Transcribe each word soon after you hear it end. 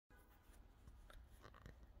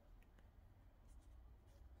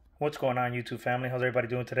What's going on, YouTube family? How's everybody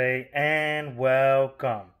doing today? And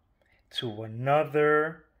welcome to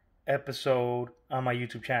another episode on my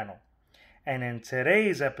YouTube channel. And in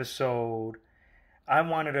today's episode, I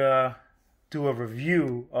wanted to do a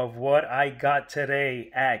review of what I got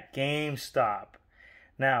today at GameStop.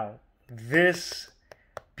 Now, this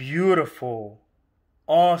beautiful,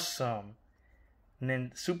 awesome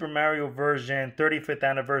Super Mario version 35th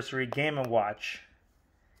anniversary Game & Watch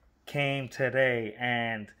came today,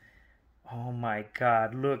 and oh my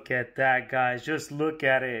God, look at that, guys. Just look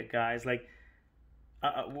at it, guys. Like,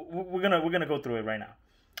 we're gonna go through it right now.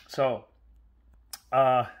 So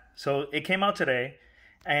it came out today,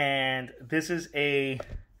 and this is a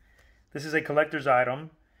collector's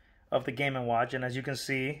item of the Game & Watch, and as you can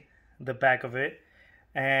see, the back of it,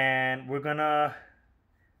 and we're gonna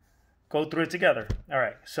go through it together. All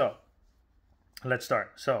right, so let's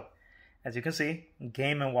start. So, as you can see,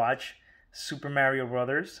 Game & Watch, Super Mario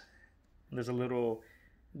Brothers. There's a little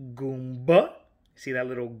Goomba. See that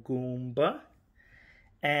little Goomba?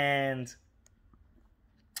 And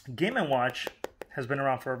Game & Watch has been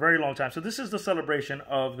around for a very long time. So this is the celebration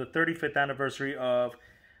of the 35th anniversary of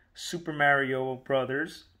Super Mario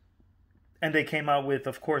Brothers. And they came out with,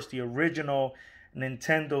 of course, the original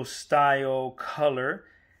Nintendo style color.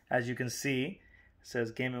 As you can see, it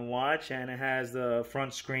says Game & Watch, and it has the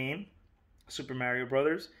front screen, Super Mario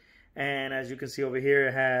Brothers. And as you can see over here,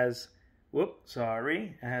 it has, it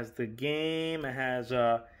has the game, it has,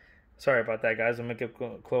 sorry about that, guys, I'll make it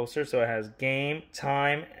closer. So it has game,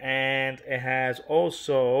 time, and it has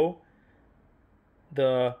also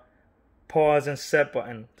the pause and set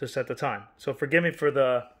button to set the time. So forgive me for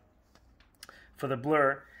the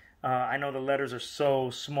blur. I know the letters are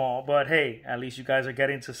so small, but hey, at least you guys are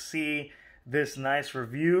getting to see this nice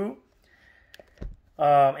review.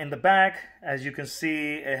 In the back, as you can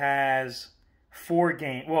see, it has 3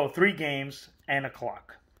 games and a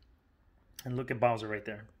clock. And look at Bowser right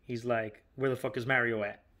there. He's like, where the fuck is Mario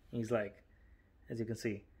at? He's like, as you can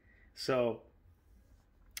see. So,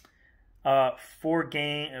 3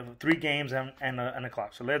 games and a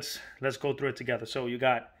clock. So let's go through it together. So you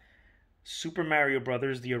got Super Mario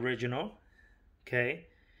Brothers, the original, okay?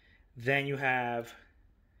 Then you have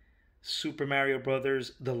Super Mario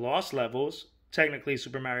Brothers, the Lost Levels, technically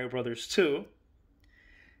Super Mario Brothers 2.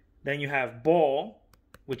 Then you have Ball,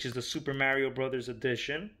 which is the Super Mario Brothers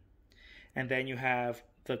edition. And then you have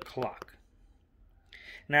the clock.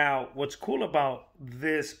 Now, what's cool about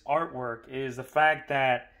this artwork is the fact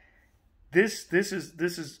that this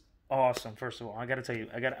is awesome. First of all, I gotta tell you,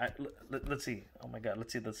 let's see. Oh my God,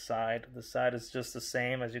 let's see the side. The side is just the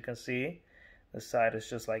same, as you can see. The side is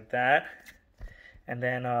just like that. And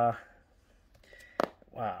then,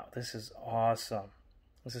 wow, this is awesome.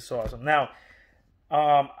 This is so awesome. Now,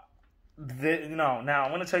 now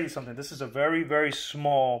I'm gonna tell you something. This is a very, very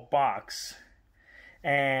small box,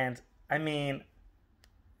 and I mean,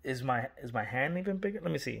 is my hand even bigger?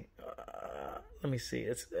 Let me see. Let me see.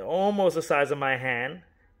 It's almost the size of my hand.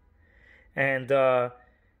 And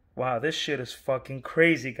wow, this shit is fucking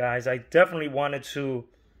crazy, guys. I definitely wanted to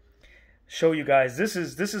show you guys. This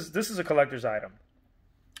is a collector's item.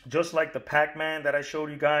 Just like the Pac-Man that I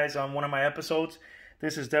showed you guys on one of my episodes,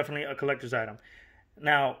 this is definitely a collector's item.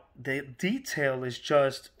 Now, the detail is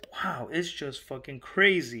just, wow, it's just fucking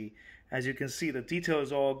crazy. As you can see, the detail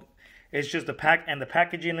is it's just the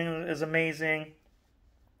packaging is amazing.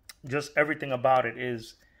 Just everything about it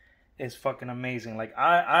is fucking amazing. Like,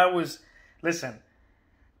 listen,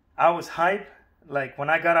 I was hyped. Like, when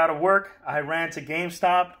I got out of work, I ran to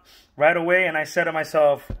GameStop right away, and I said to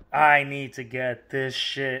myself, I need to get this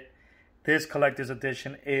shit. This collector's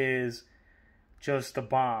edition is just the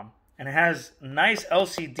bomb. And it has nice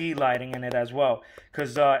LCD lighting in it as well.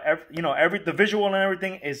 Because, the visual and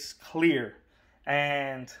everything is clear.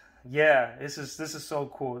 And, yeah, this is so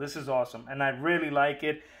cool. This is awesome. And I really like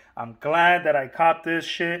it. I'm glad that I copped this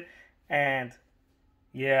shit. And,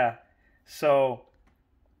 yeah. So,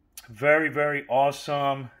 very, very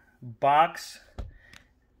awesome box.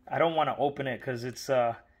 I don't want to open it because it's,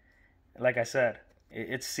 like I said,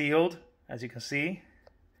 it's sealed, as you can see.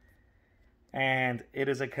 And it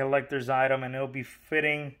is a collector's item, and it'll be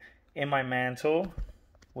fitting in my mantle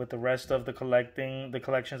with the rest of the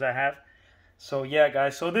collections I have. So, yeah,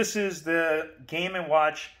 guys. So, this is the Game &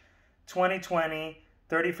 Watch 2020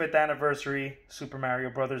 35th Anniversary Super Mario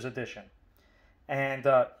Brothers Edition. And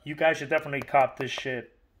you guys should definitely cop this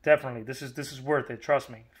shit. Definitely. This is worth it. Trust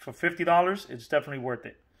me. For $50, it's definitely worth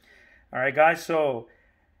it. All right, guys. So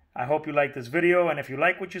I hope you like this video. And if you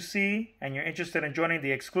like what you see and you're interested in joining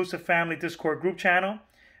the exclusive family Discord group channel,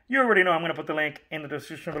 you already know I'm going to put the link in the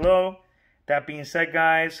description below. That being said,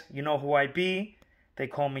 guys, you know who I be. They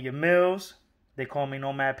call me your Mills. They call me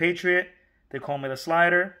Nomad Patriot. They call me the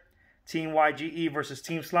Slider. Team YGE versus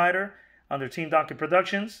Team Slider under Team Donkey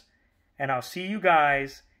Productions. And I'll see you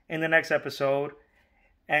guys in the next episode.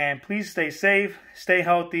 And please stay safe, stay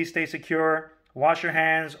healthy, stay secure. Wash your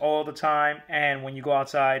hands all the time. And when you go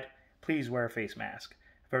outside, please wear a face mask.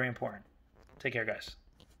 Very important. Take care, guys.